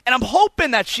her, and I'm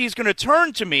hoping that she's going to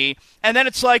turn to me, and then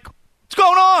it's like, what's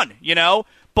going on,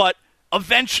 But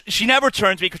eventually, she never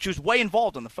turns to me because she was way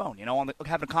involved on the phone,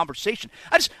 having a conversation.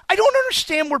 I don't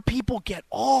understand where people get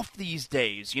off these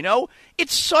days,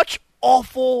 It's such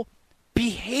awful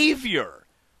behavior.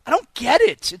 I don't get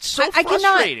it. It's so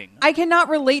frustrating. I cannot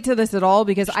relate to this at all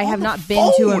because I have not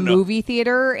been to a movie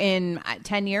theater in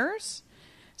 10 years.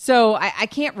 So I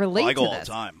can't relate to this. I go all the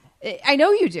time. I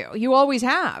know you do. You always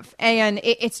have. And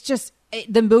it's just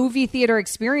the movie theater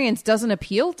experience doesn't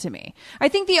appeal to me. I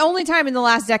think the only time in the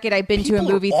last decade I've been to a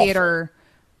movie theater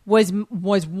was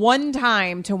one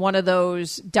time to one of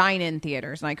those dine-in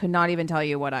theaters. And I could not even tell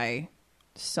you what I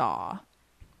saw.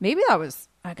 Maybe that was,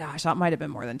 that might have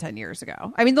been more than 10 years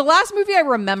ago. I mean, the last movie I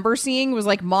remember seeing was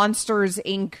like Monsters,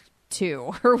 Inc.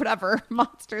 2 or whatever,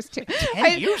 Monsters 2.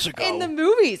 10 years ago. In the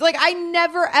movies. Like, I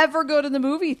never, ever go to the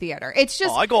movie theater. It's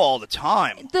just... I go all the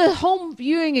time. The home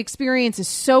viewing experience is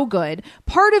so good.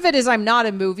 Part of it is I'm not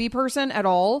a movie person at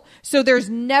all, so there's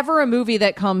never a movie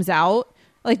that comes out.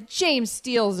 Like, James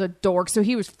Steele's a dork, so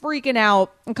he was freaking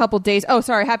out a couple days. Oh,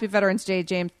 sorry, Happy Veterans Day,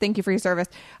 James. Thank you for your service.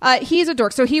 He's a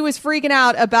dork, so he was freaking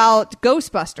out about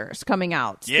Ghostbusters coming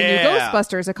out. Yeah. The new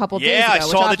Ghostbusters a couple days ago. Yeah, I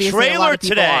saw the trailer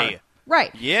today.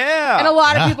 Right. Yeah. And a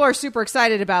lot of people are super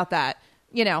excited about that,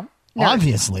 nerds.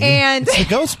 Obviously. And it's the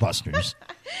Ghostbusters.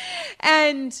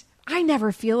 And I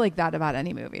never feel like that about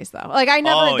any movies, though. Like,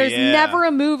 there's never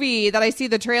a movie that I see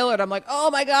the trailer and I'm like,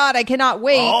 oh my God, I cannot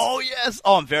wait. Oh, yes.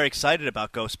 Oh, I'm very excited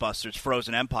about Ghostbusters,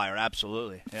 Frozen Empire.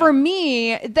 Absolutely. Yeah. For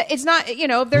me, it's not,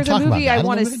 if there's a movie I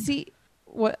want to see.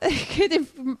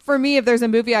 For me, if there's a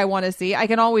movie I want to see, I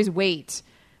can always wait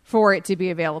for it to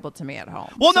be available to me at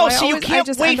home. Well, no, you can't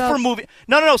wait for a movie.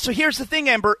 No. So here's the thing,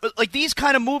 Amber. Like, these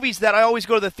kind of movies that I always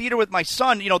go to the theater with my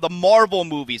son, the Marvel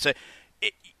movies.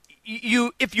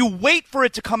 If you wait for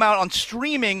it to come out on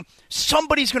streaming,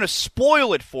 somebody's going to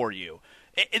spoil it for you.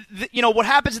 What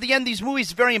happens at the end of these movies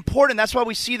is very important. That's why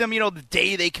we see them, the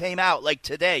day they came out, like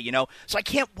today, So I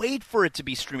can't wait for it to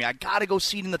be streaming. I got to go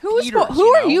see it in the theaters.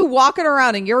 Who are you walking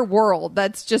around in your world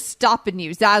that's just stopping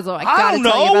you? Zazzle, I got to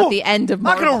tell you about the end of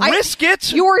Marvel. I'm not going to risk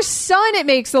it. Your son, it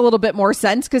makes a little bit more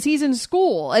sense because he's in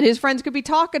school and his friends could be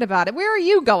talking about it. Where are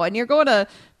you going? You're going to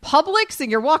Publix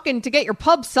and you're walking to get your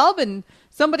pub sub and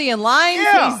somebody in line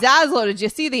says, Zazzle, did you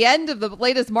see the end of the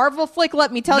latest Marvel flick?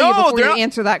 Let me tell you before you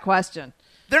answer that question.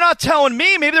 They're not telling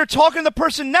me. Maybe they're talking to the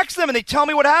person next to them, and they tell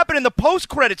me what happened in the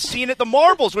post-credits scene at the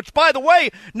Marvels, which, by the way,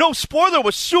 no spoiler,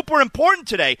 was super important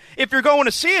today if you're going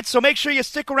to see it, so make sure you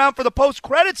stick around for the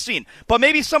post-credits scene. But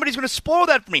maybe somebody's going to spoil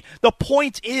that for me. The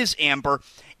point is, Amber,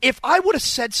 if I would have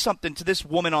said something to this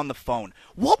woman on the phone,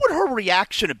 what would her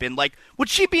reaction have been? Like, would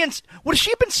she have been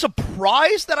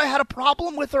surprised that I had a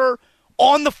problem with her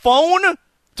on the phone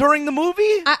during the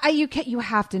movie? You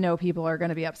have to know people are going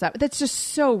to be upset. That's just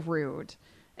so rude.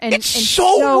 And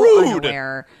so rude.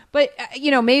 Unaware. But,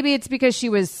 maybe it's because she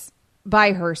was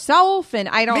by herself, and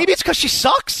I don't... Maybe it's because she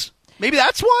sucks. Maybe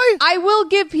that's why. I will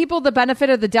give people the benefit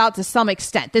of the doubt to some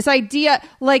extent. This idea,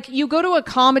 like, you go to a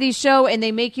comedy show and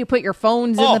they make you put your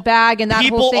phones in the bag and that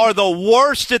whole thing. People are the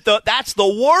worst that's the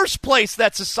worst place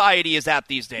that society is at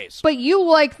these days. But you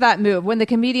like that move when the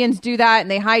comedians do that and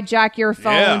they hijack your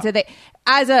phones and they...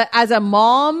 As a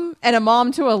mom and a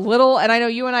mom to a little, and I know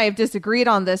you and I have disagreed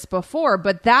on this before,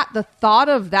 but the thought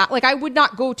of that, like, I would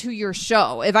not go to your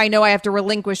show if I know I have to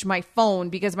relinquish my phone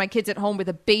because my kid's at home with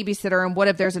a babysitter, and what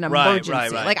if there's an emergency?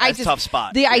 Right. Like, that's a tough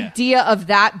spot. The idea of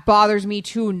that bothers me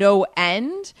to no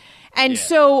end. And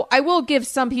so I will give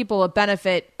some people a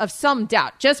benefit of some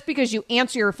doubt. Just because you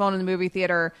answer your phone in the movie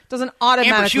theater doesn't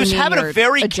automatically Amber, she was mean having you're a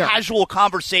very jerk. casual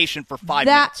conversation for 5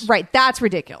 minutes. Right. That's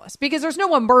ridiculous because there's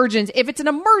no emergency. If it's an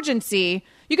emergency,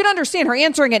 you can understand her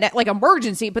answering it like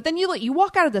emergency, but then you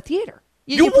walk out of the theater.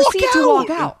 You proceed to walk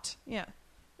out. Yeah.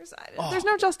 There's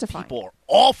no justifying. People are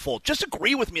awful. Just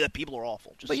agree with me that people are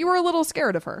awful. But you were a little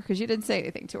scared of her because you didn't say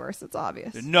anything to her, so it's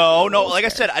obvious. No. Like I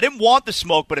said, I didn't want the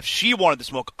smoke, but if she wanted the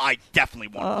smoke, I definitely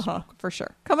wanted the smoke. For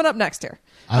sure. Coming up next here.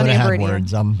 I would have had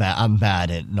words. I'm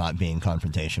bad at not being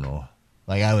confrontational.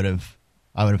 Like, I would have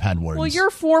had words. Well,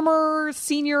 you're former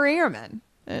senior airman.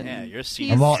 Yeah, you're a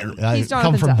senior. I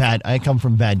come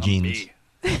from bad genes.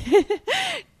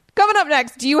 Coming up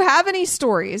next, do you have any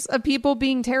stories of people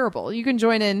being terrible? You can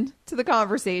join in to the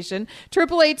conversation.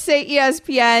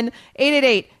 888-SAY-ESPN,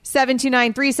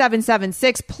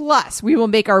 888-729-3776. Plus, we will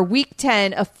make our Week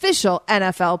 10 official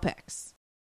NFL picks.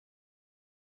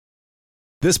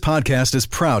 This podcast is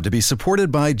proud to be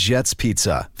supported by Jets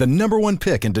Pizza, the #1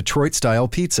 pick in Detroit-style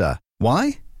pizza.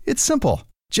 Why? It's simple.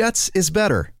 Jets is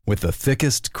better. With the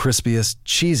thickest, crispiest,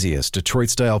 cheesiest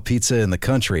Detroit-style pizza in the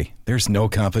country, there's no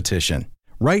competition.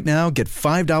 Right now, get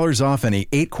 $5 off any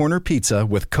 8-corner pizza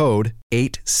with code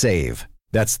 8SAVE.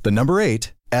 That's the number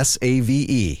 8,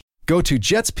 S-A-V-E. Go to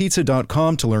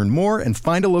jetspizza.com to learn more and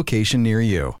find a location near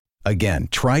you. Again,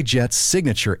 try Jet's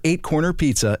signature 8-corner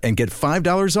pizza and get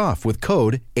 $5 off with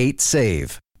code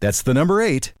 8SAVE. That's the number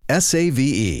 8,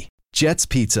 S-A-V-E. Jet's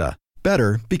Pizza.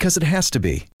 Better because it has to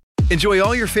be. Enjoy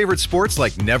all your favorite sports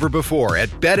like never before at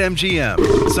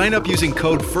BetMGM. Sign up using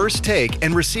code FIRSTTAKE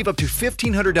and receive up to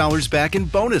 $1,500 back in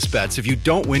bonus bets if you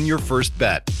don't win your first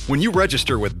bet. When you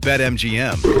register with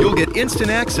BetMGM, you'll get instant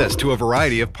access to a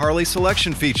variety of parlay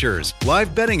selection features,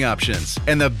 live betting options,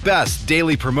 and the best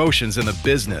daily promotions in the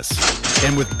business.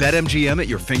 And with BetMGM at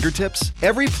your fingertips,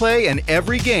 every play and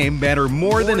every game matter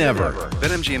more than ever.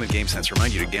 BetMGM and GameSense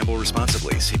remind you to gamble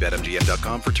responsibly. See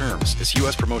BetMGM.com for terms. This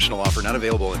U.S. promotional offer not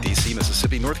available in D.C.,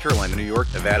 Mississippi, North Carolina, New York,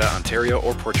 Nevada, Ontario,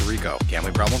 or Puerto Rico.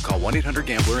 Gambling problem? Call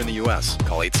 1-800-GAMBLER in the U.S.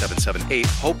 Call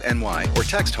 877-8-HOPE-NY or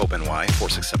text HOPE-NY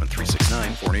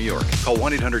 467-369 for New York. Call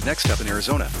 1-800-NEXT-STEP in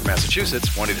Arizona. For Massachusetts,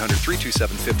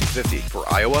 1-800-327-5050. For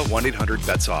Iowa,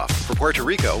 1-800-BETS-OFF. For Puerto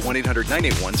Rico,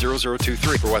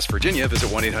 1-800-981-0023. For West Virginia, visit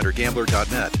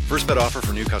 1-800-GAMBLER.net. First bet offer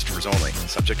for new customers only.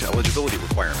 Subject to eligibility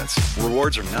requirements.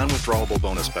 Rewards are non-withdrawable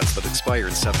bonus bets that expire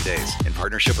in 7 days. In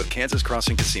partnership with Kansas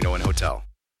Crossing Casino and Hotel.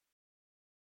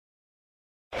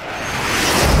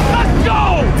 Let's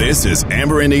go! This is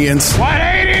Amber and Ian's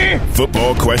 180!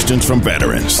 Football Questions from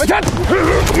Veterans. All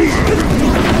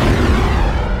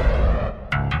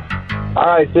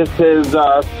right, this is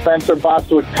Spencer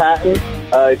Bostwick Patton.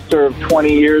 I served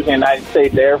 20 years in the United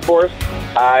States Air Force.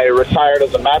 I retired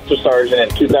as a Master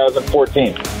Sergeant in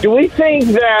 2014. Do we think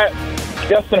that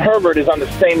Justin Herbert is on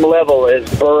the same level as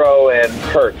Burrow and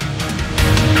Hurts?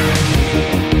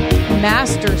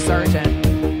 Master Sergeant.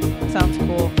 Sounds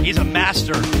cool. He's a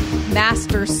master.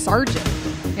 Master Sergeant.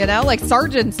 You know, like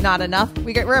sergeant's not enough.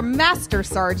 We're a Master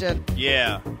Sergeant.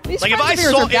 Yeah. These like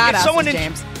if someone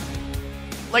James.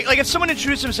 Like if someone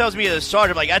introduced themselves to me as a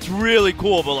sergeant, like that's really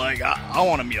cool, but like I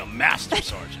want to be a Master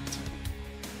Sergeant.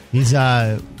 He's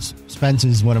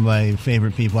Spencer's one of my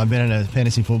favorite people. I've been in a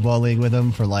fantasy football league with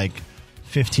him for like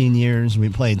 15 years. We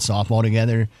played softball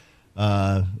together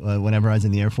whenever I was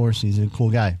in the Air Force. He's a cool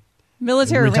guy.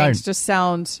 Military ranks just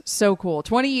sounds so cool.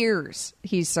 20 years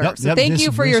he's served. So thank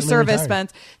you for your service,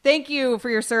 Spence. Thank you for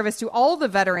your service to all the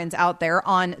veterans out there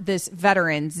on this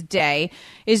Veterans Day.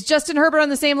 Is Justin Herbert on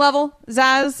the same level,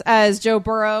 Zaz, as Joe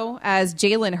Burrow, as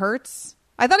Jalen Hurts?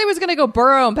 I thought he was going to go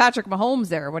Burrow and Patrick Mahomes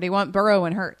there. What do you want, Burrow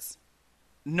and Hurts?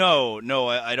 No,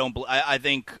 I don't. I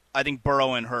think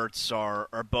Burrow and Hurts are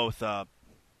both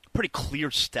pretty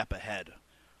clear step ahead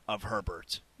of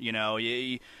Herbert.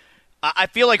 I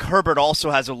feel like Herbert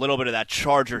also has a little bit of that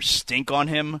Charger stink on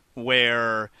him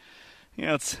where,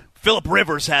 it's Phillip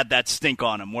Rivers had that stink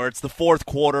on him where it's the fourth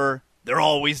quarter, they're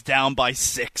always down by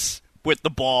 6 with the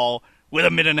ball with a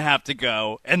minute and a half to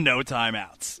go and no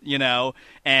timeouts,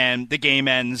 and the game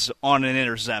ends on an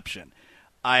interception.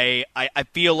 I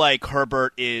feel like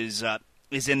Herbert is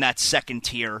in that second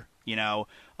tier,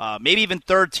 maybe even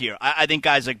third tier. I think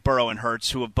guys like Burrow and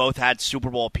Hurts, who have both had Super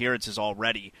Bowl appearances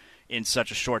already in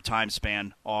such a short time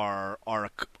span, are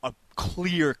a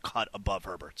clear cut above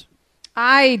Herbert.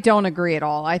 I don't agree at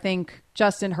all. I think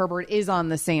Justin Herbert is on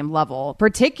the same level,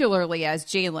 particularly as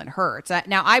Jalen Hurts.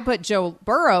 Now, I put Joe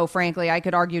Burrow, frankly, I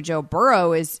could argue Joe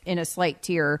Burrow is in a slight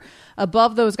tier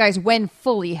above those guys when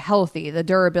fully healthy. The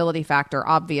durability factor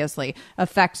obviously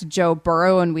affects Joe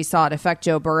Burrow, and we saw it affect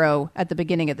Joe Burrow at the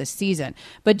beginning of the season.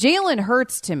 But Jalen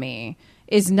Hurts, to me,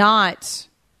 is not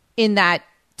in that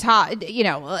top,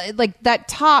 like that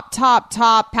top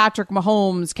Patrick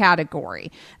Mahomes category.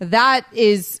 That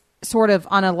is sort of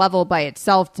on a level by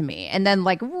itself to me. And then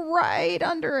like right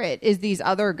under it is these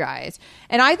other guys.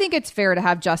 And I think it's fair to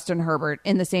have Justin Herbert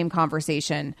in the same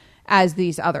conversation as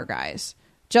these other guys.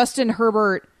 Justin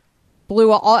Herbert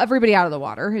blew everybody out of the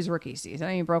water his rookie season.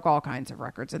 He broke all kinds of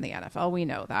records in the NFL. We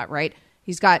know that, right?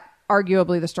 He's got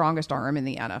arguably the strongest arm in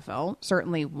the NFL,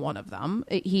 certainly one of them.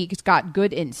 He's got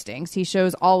good instincts. He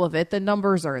shows all of it. The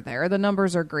numbers are there. The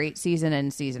numbers are great season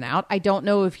in, season out. I don't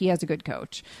know if he has a good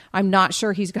coach. I'm not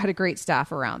sure he's got a great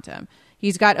staff around him.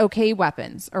 He's got okay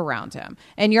weapons around him.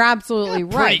 And you're absolutely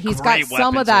right. He's got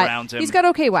some of that. He's got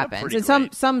okay weapons.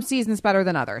 And some seasons better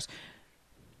than others.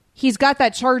 He's got that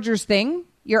Chargers thing.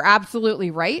 You're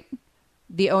absolutely right.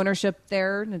 The ownership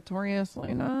there,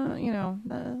 notoriously, a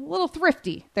little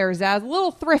thrifty. There's a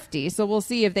little thrifty. So we'll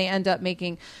see if they end up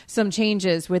making some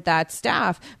changes with that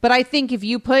staff. But I think if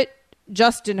you put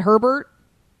Justin Herbert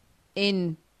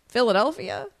in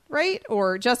Philadelphia, right?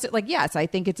 Or just yes, I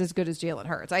think it's as good as Jalen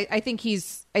Hurts. I think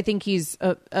he's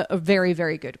a very,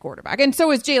 very good quarterback. And so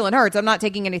is Jalen Hurts. I'm not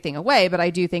taking anything away, but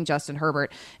I do think Justin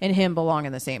Herbert and him belong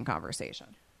in the same conversation.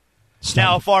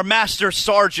 Now, if our master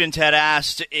sergeant had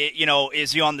asked,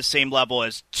 is he on the same level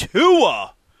as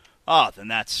Tua? Then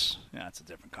that's a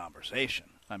different conversation.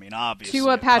 I mean, obviously,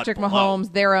 Tua, Patrick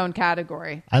Mahomes, their own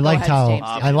category. I liked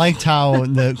how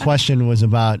the question was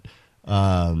about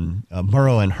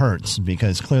Burrow and Hurts,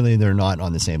 because clearly they're not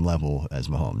on the same level as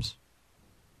Mahomes.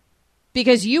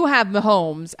 Because you have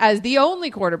Mahomes as the only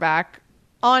quarterback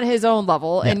on his own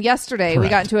level. Yeah, and yesterday we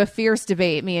got into a fierce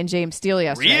debate, me and James Steele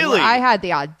yesterday. Really? I had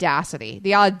the audacity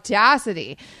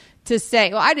to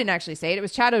say, well, I didn't actually say it. It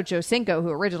was Chad Ochocinco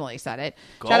who originally said it.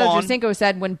 Chad Ochocinco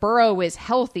said when Burrow is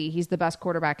healthy, he's the best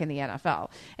quarterback in the NFL.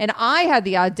 And I had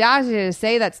the audacity to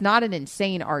say that's not an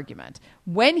insane argument.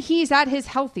 When he's at his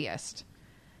healthiest,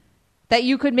 that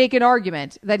you could make an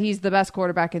argument that he's the best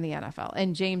quarterback in the NFL.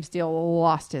 And James Steele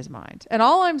lost his mind. And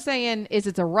all I'm saying is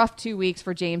it's a rough 2 weeks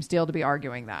for James Steele to be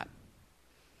arguing that.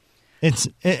 It's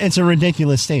a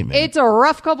ridiculous statement. It's a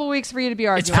rough couple weeks for you to be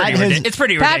arguing. It's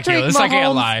pretty ridiculous. I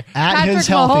can't lie. At his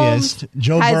healthiest,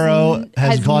 Joe Burrow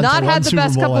has gone to one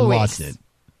Super Bowl and lost it.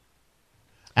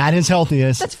 At his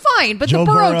healthiest. That's fine, but the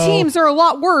Burrow teams are a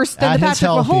lot worse than the Patrick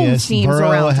Mahomes teams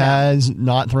Burrow around him. has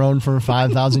not thrown for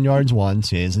 5,000 yards once.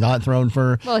 He has not thrown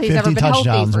for 50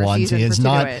 touchdowns once. He has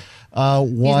not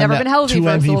won 2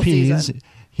 MVPs.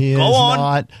 He has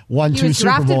not won 2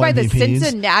 Super Bowl MVPs. He was drafted by the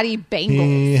Cincinnati Bengals.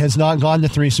 He has not gone to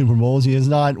 3 Super Bowls. He has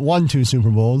not won 2 Super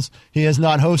Bowls. He has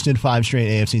not hosted 5 straight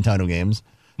AFC title games.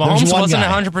 Mahomes wasn't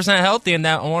 100% healthy in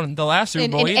that one, the last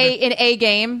Super Bowl. In a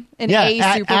game,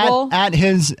 A Super Bowl. At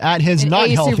his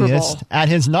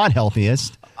not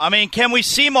healthiest. I mean, can we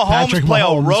see Mahomes play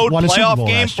a road playoff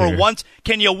game for once?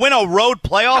 Can you win a road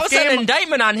playoff game? That's an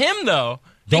indictment on him, though.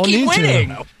 They keep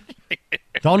winning.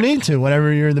 Don't need to.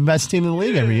 Whenever you're the best team in the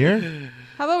league every year.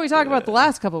 How about we talk about the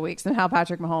last couple of weeks and how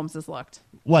Patrick Mahomes has looked?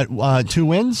 What, 2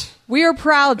 wins? We are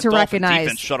proud to recognize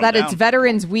that it's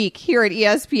Veterans Week here at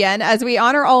ESPN as we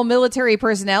honor all military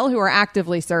personnel who are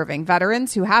actively serving,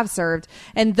 veterans who have served,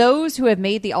 and those who have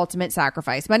made the ultimate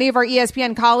sacrifice. Many of our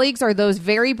ESPN colleagues are those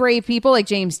very brave people like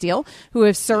James Steele who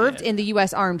have served in the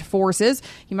U.S. Armed Forces.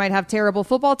 He might have terrible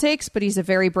football takes, but he's a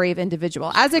very brave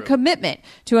individual. As a commitment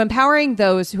to empowering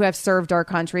those who have served our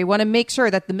country, we want to make sure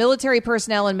that the military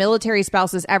personnel and military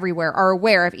spouses everywhere are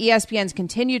aware of ESPN's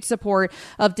continued support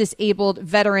of disabled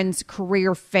veterans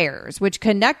career fairs, which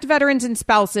connect veterans and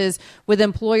spouses with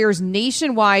employers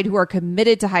nationwide who are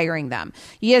committed to hiring them.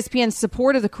 ESPN's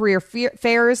support of the career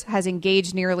fairs has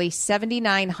engaged nearly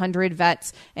 7,900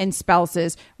 vets and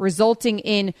spouses, resulting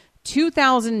in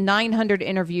 2,900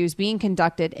 interviews being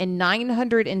conducted, and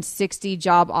 960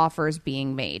 job offers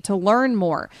being made. To learn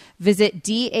more, visit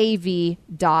DAV.org.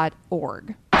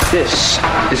 This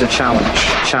is a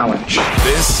challenge.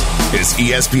 This is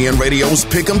ESPN Radio's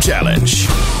Pick'em Challenge.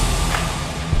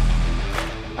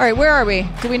 All right, where are we?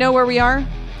 Do we know where we are,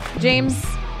 James,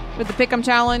 with the Pick'em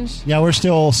Challenge? Yeah, we're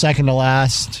still second to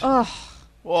last. Oh,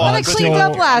 well, I cleaned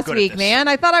up last week, man.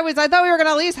 I thought we were going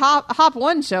to at least hop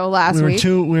one show last week.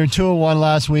 We were 2-1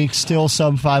 last week. Still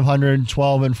sub 500.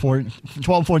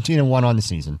 12-14-1 on the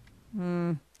season.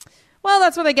 Well,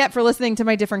 that's what I get for listening to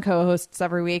my different co-hosts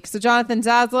every week. So, Jonathan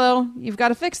Zaslow, you've got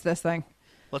to fix this thing.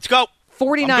 Let's go.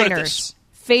 49ers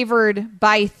favored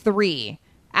by 3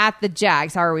 at the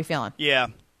Jags. How are we feeling?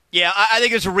 Yeah, I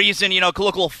think there's a reason, it could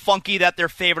look a little funky that they're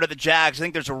favored of the Jags. I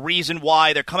think there's a reason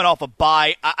why. They're coming off a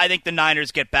bye. I think the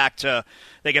Niners get back to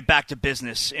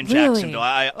business in Jacksonville.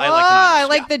 I like the Niners. I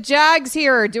like the Jags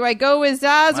here. Do I go with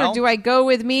Zaz or do I go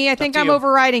with me? I think I'm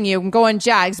overriding you. I'm going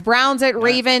Jags. Browns at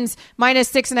Ravens,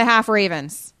 -6.5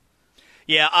 Ravens.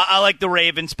 Yeah, I like the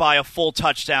Ravens by a full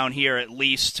touchdown here at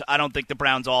least. I don't think the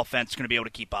Browns' offense is going to be able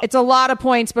to keep up. It's a lot of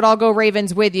points, but I'll go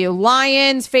Ravens with you.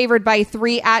 Lions favored by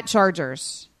 3 at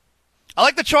Chargers. I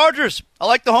like the Chargers. I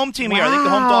like the home team here. I think the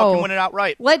home dog can win it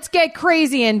outright. Let's get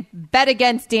crazy and bet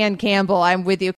against Dan Campbell. I'm with you.